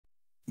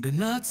The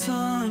nuts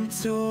on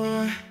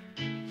tour,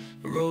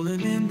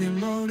 rolling in the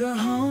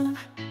motorhome,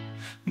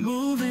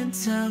 moving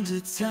town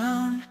to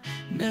town,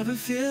 never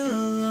feel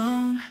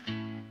alone.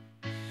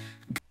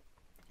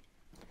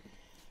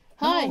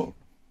 Hi. Oh.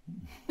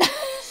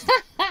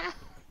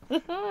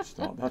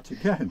 Start that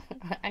again.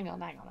 Hang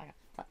on.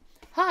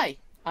 Hi,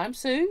 I'm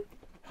Sue.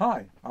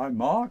 Hi, I'm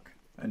Mark,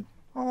 and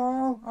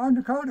I'm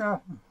Dakota.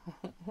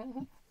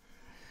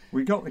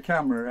 We got the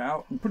camera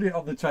out and put it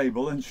on the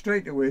table, and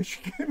straight away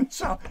she came and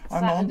sat.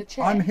 In the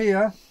chair. I'm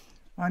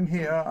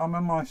here. I'm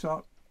on my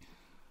side.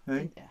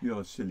 Hey, yeah.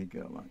 You're a silly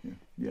girl, aren't you?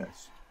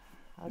 Yes.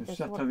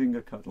 Just having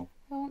a cuddle.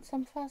 I want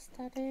some first,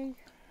 Daddy.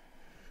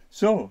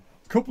 So,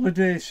 a couple of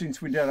days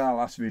since we did our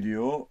last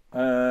video.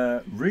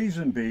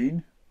 Reason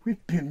being,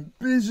 we've been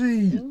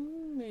busy.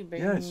 We've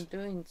been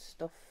doing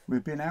stuff.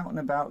 We've been out and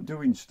about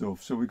doing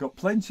stuff, so we've got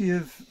plenty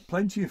of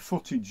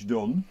footage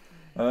done.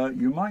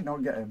 You might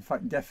not get, in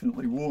fact,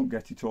 definitely won't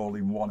get it all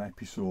in one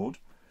episode.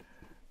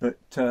 But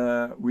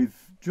we've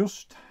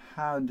just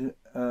had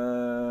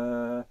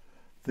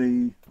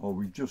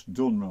we've just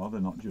done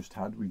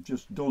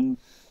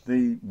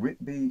the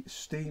Whitby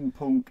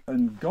Steampunk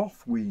and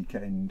Goth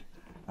Weekend,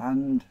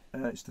 and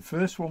it's the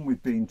first one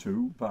we've been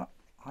to, but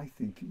I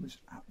think it was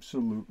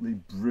absolutely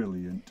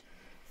brilliant.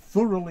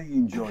 Thoroughly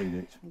enjoyed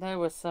it. There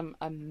were some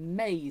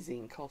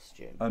amazing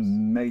costumes.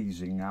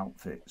 Amazing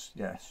outfits,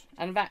 yes.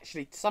 And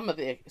actually, some of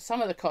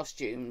the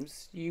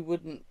costumes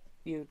you'd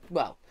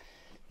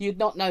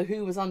not know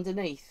who was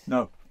underneath.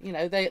 No. You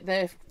know,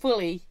 they're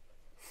fully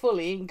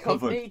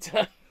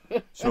incognito.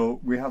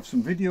 So we have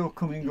some video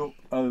coming up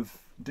of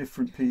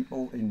different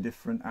people in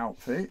different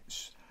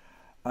outfits,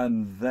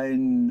 and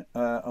then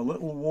a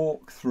little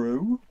walk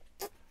through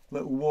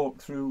up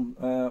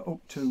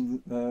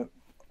to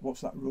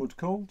what's that road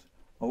called?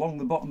 Along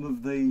the bottom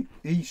of the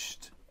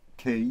East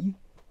Quay,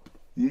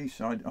 the east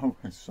side. Oh,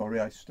 sorry,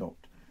 I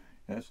stopped.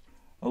 Yes,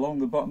 along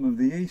the bottom of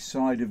the east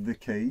side of the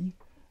quay,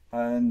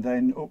 and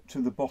then up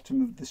to the bottom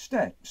of the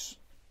steps.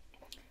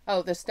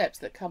 Oh, the steps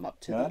that come up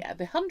to the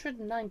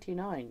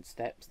 199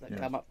 steps that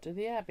come up to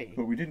the Abbey.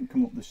 But we didn't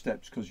come up the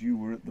steps because you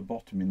were at the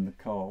bottom in the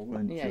car,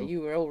 weren't you? Yeah,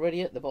 you were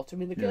already at the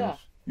bottom in the car.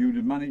 You'd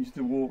have managed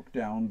the walk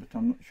down, but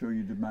I'm not sure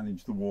you'd have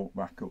managed the walk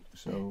back up.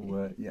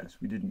 So yes,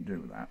 we didn't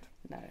do that.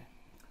 No.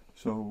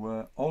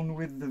 So on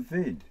with the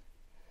vid.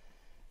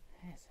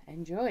 Yes,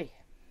 enjoy.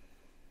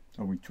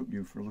 Oh, we took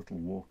you for a little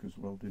walk as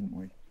well, didn't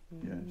we?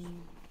 Yes.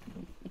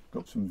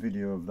 Got some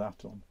video of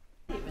that on.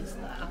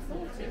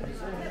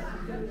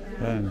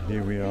 And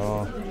here we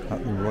are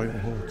at the Royal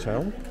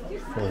Hotel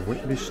for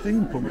Whitby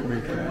Steampunk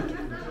Weekend.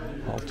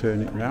 I'll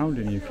turn it round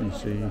and you can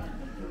see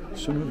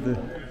some of the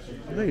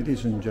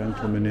ladies and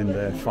gentlemen in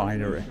their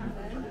finery.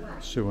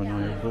 Sue and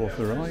I have both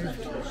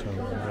arrived,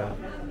 so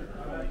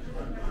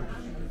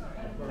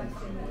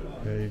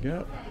there you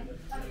go.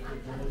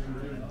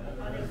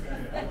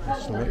 A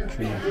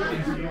selection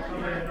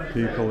of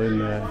people in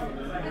there.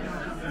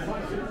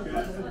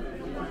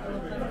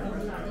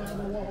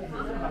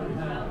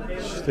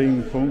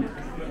 Steampunk,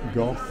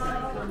 goth,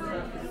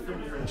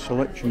 a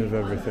selection of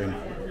everything.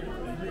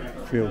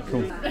 Feel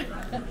comfortable.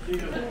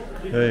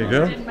 There you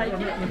go,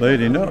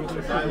 Lady Nut,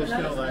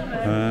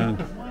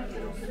 and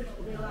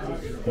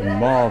a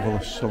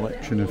marvellous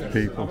selection of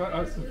people.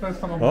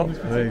 Oh,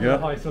 there you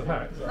go.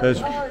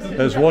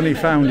 There's one he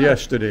found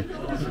yesterday.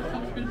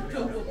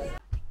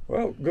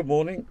 Well, good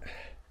morning.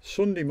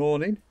 Sunday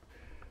morning.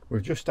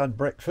 We've just had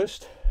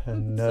breakfast.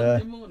 And,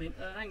 Sunday morning.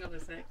 Hang on a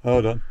sec.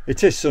 Hold on.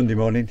 It is Sunday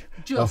morning.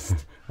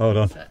 Just. Hold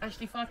on. So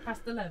actually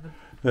 11:05.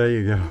 There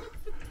you go.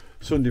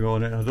 Sunday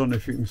morning. I don't know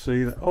if you can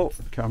see that. Oh,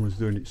 the camera's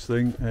doing its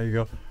thing. There you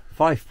go.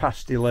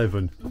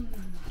 11:05.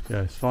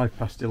 Yes,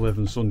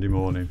 11:05 Sunday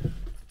morning.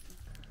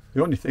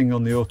 The only thing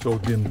on the auto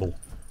gimbal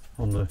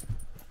on the.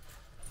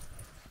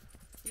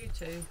 You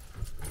too.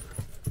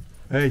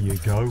 There you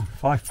go.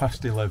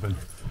 11:05.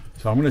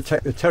 So I'm going to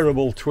take the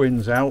terrible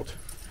twins out.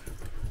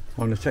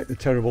 I'm going to take the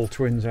terrible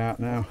twins out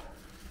now.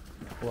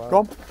 Wow.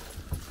 Come.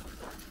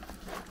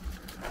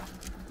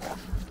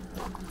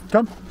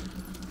 Come.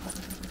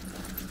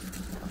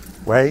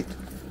 Wait.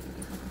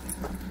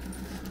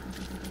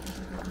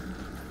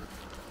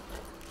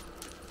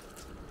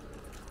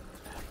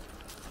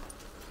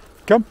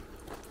 Come.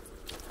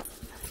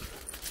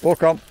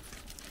 Walk on.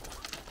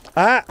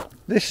 Ah,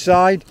 this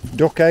side,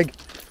 duck egg.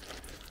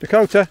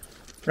 Dakota,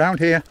 round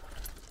here.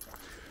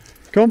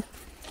 Come.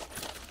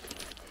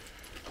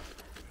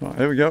 Right,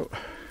 there we go.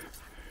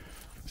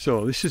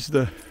 So this is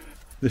the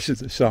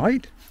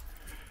side,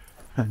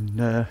 and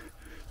the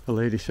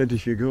lady said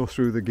as you go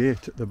through the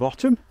gate at the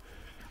bottom,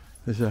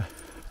 there's a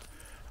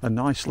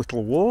nice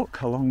little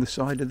walk along the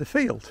side of the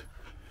field.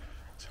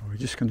 So we're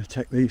just going to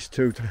take these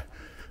two to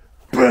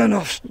burn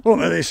off some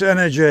of this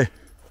energy.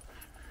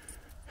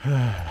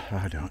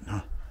 I don't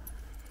know.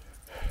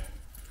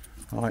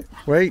 Right,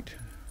 wait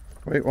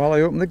while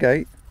I open the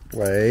gate.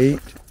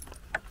 Wait.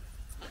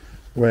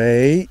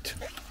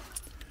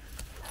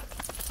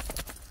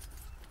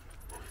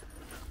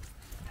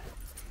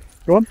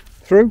 Go on,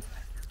 through.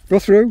 Go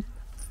through.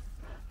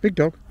 Big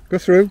dog, go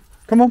through.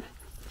 Come on,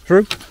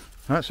 through.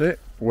 That's it.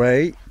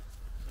 Wait.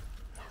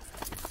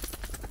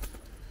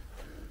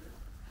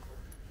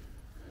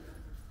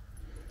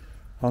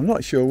 I'm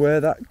not sure where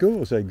that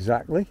goes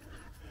exactly.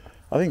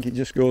 I think it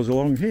just goes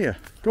along here.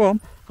 Go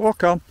on,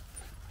 walk on.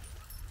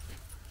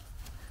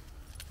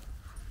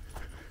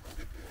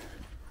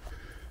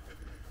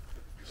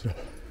 So,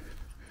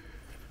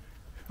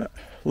 a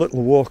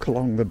little walk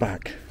along the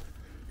back.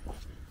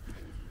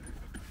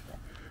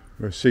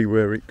 We'll see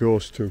where it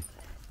goes to.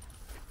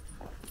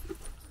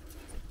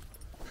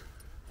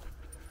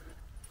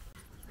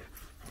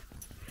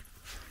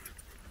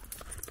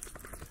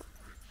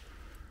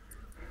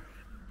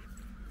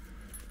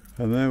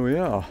 And there we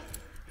are,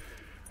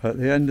 at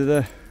the end of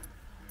the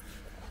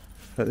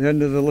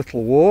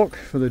little walk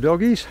for the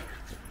doggies,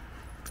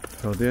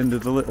 or the end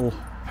of the little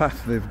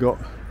path they've got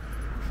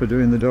for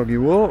doing the doggy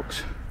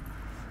walks.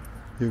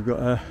 You've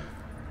got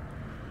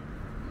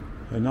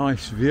a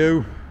nice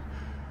view,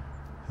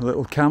 a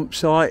little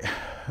campsite,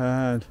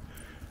 and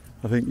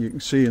I think you can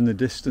see in the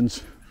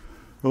distance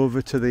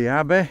over to the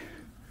Abbey,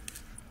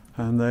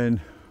 and then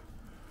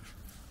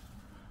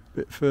a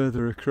bit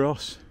further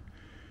across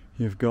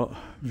you've got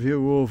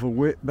view over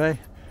Whitby.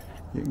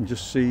 You can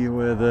just see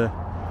where the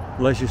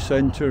leisure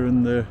centre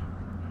and the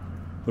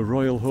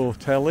Royal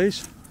Hotel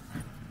is,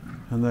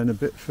 and then a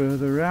bit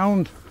further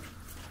round.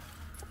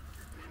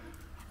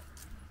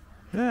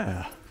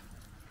 Yeah,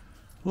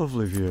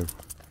 lovely view.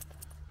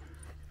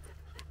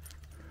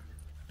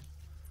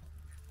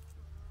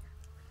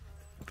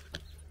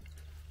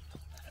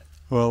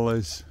 Well,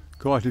 there's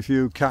quite a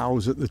few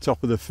cows at the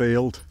top of the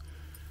field,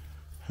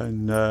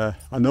 and I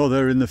know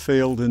they're in the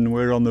field and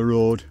we're on the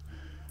road,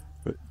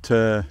 but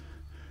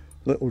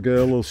little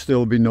girl will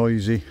still be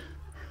noisy,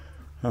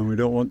 and we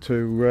don't want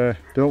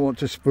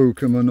to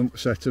spook them and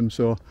upset them,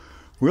 so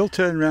we'll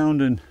turn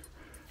round and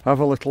have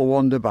a little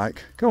wander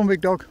back. Come on,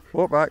 big dog,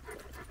 walk back.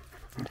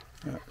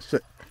 That's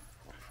it.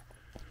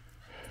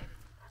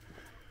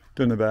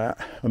 Done about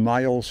a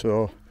mile,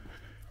 so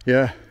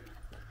yeah,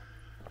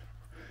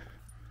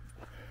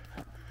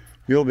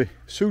 you'll be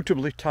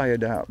suitably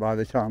tired out by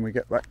the time we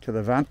get back to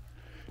the van.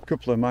 A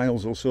couple of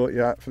miles will sort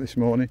you out for this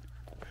morning.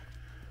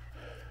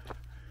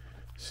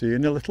 See you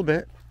in a little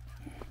bit.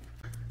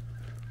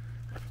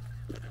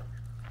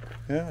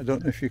 Yeah, I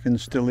don't know if you can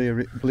still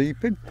hear it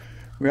bleeping.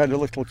 We had a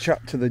little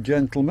chat to the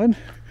gentleman.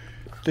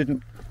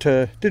 Didn't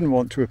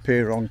want to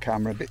appear on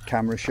camera, a bit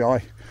camera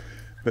shy,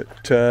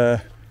 but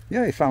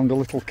yeah, he found a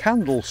little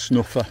candle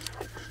snuffer.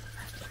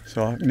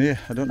 So I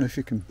don't know if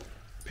you can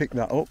pick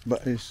that up,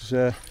 but his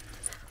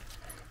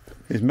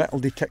metal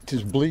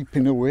detector's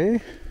bleeping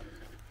away.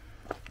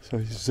 So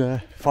he's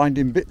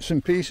finding bits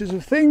and pieces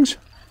of things.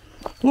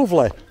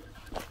 Lovely.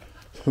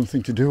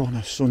 Something to do on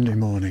a Sunday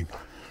morning.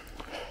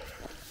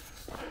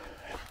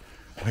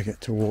 I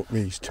get to walk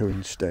these two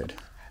instead.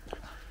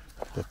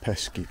 The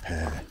pesky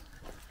pair.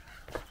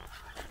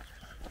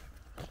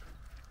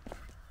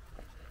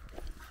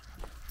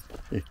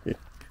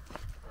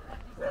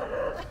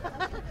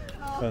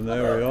 And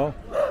there we are.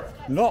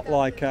 Not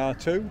like our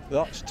two,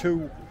 that's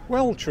two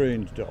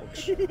well-trained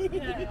dogs.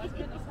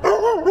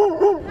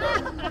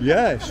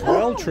 Yes,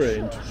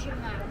 well-trained.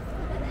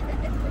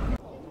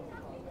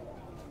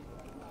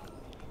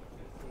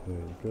 There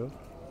you go.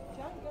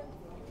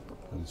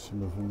 And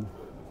some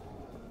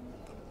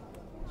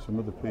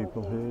of the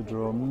people here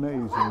draw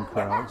amazing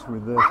crowds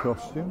with their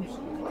costumes.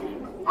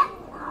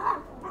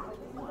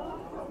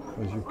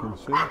 As you can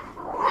see,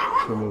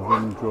 some of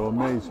them draw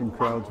amazing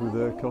crowds with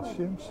their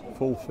costumes,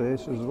 full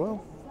face as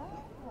well.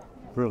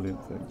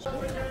 Brilliant things.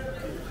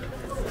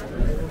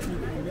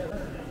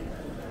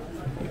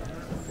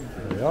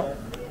 There we are.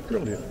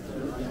 Brilliant.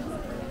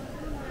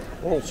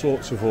 All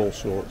sorts.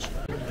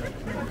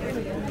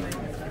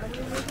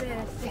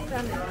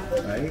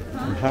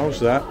 And how's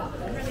that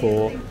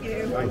for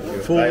a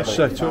full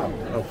setup,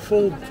 a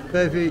full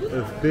bevy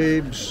of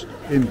babes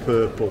in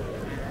purple?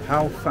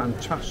 How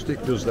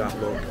fantastic does that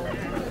look?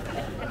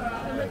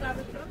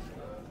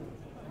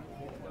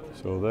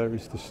 So there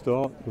is the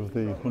start of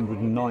the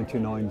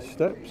 199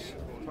 steps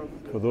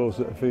for those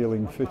that are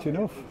feeling fit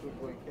enough,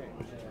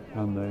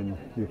 and then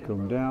you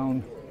come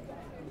down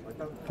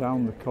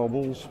the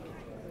cobbles,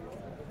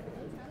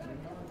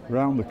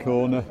 round the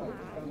corner,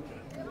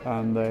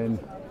 and then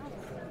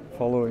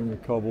following the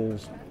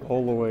cobbles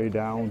all the way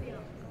down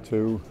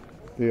to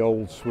the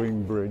old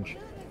swing bridge.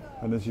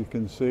 And as you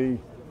can see,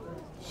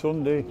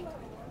 Sunday,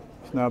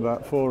 it's now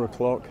about 4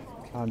 o'clock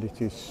and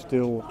it is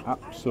still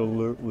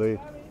absolutely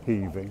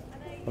heaving.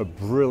 A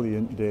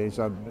brilliant day's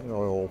had it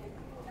all.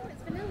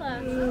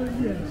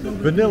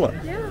 Vanilla,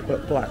 yeah.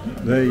 But black.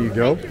 There you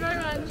go. Thank you very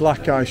much.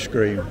 Black ice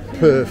cream,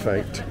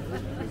 perfect.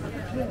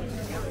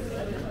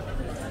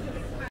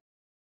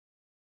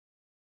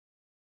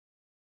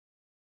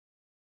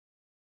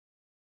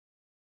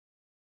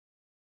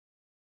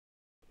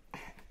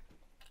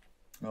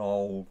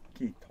 Oh,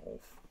 get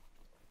off.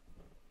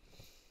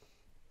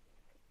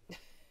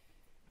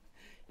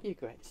 You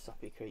great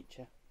soppy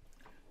creature.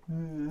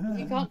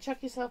 You can't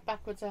chuck yourself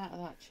backwards out of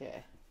that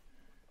chair.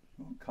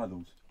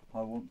 Cuddles.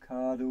 I want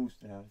cuddles,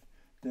 Dad.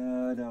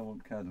 Dad, I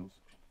want cuddles.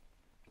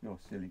 You're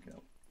a silly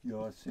girl.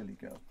 You're a silly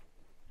girl.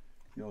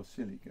 You're a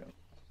silly girl.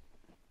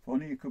 If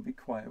only you could be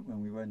quiet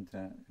when we went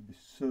out. It'd be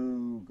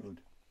so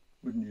good,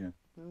 wouldn't you?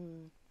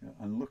 Mm. Yeah,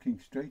 and looking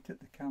straight at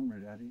the camera,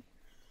 Daddy.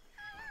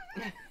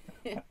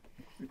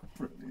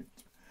 Brilliant.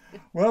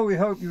 Well, we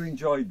hope you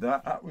enjoyed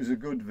that. That was a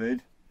good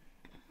vid.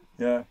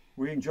 Yeah,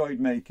 we enjoyed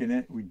making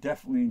it. We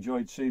definitely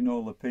enjoyed seeing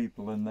all the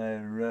people and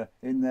their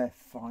in their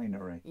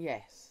finery.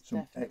 Yes, Some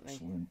definitely.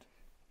 excellent.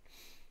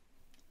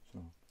 So,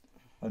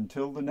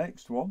 until the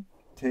next one,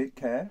 take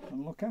care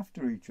and look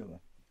after each other.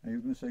 Are you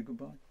going to say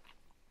goodbye?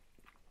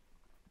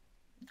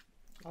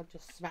 I'll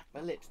just smack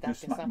my lips down.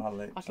 Just smack my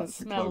lips. I can That's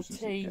the smell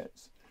closest it tea.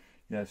 gets.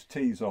 Yes,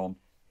 tea's on.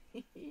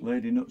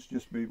 Lady Nuts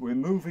just be. We're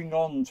moving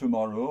on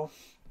tomorrow.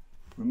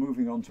 We're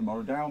moving on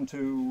tomorrow down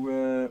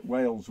to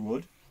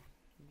Waleswood.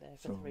 There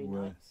for 3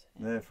 nights.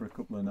 There for a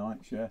couple of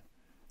nights, yeah.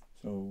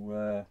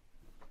 So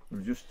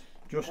we've just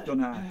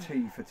done our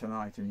tea for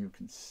tonight, and you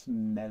can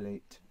smell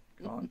it,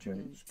 can't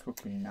you? It's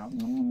cooking now.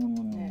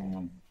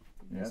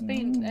 Yeah. It's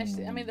been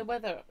actually, I mean, the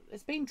weather,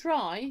 it's been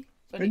dry,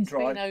 but it's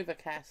been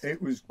overcast.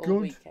 It was all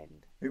good.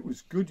 Weekend. It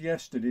was good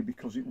yesterday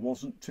because it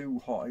wasn't too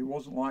hot. It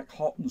wasn't like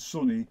hot and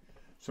sunny,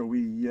 so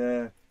we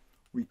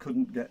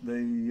couldn't get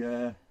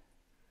the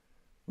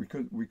we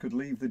could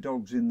leave the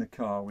dogs in the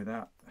car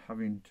without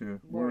having to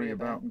worry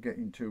about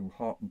getting too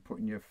hot and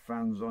putting your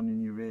fans on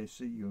in your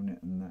AC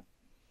unit and that.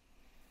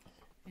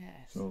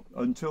 Yes. So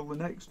until the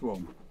next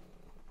one.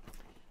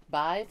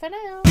 Bye for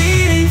now.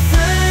 Being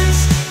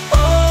friends,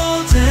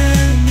 old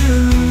and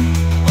new.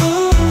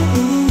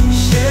 Ooh,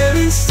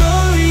 sharing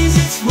stories,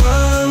 it's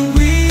what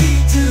we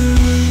do.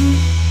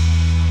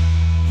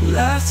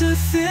 Laughter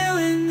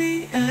filling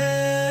the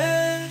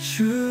air,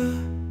 true.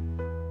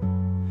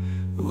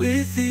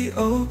 With the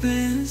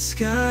open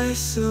sky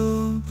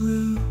so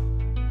blue.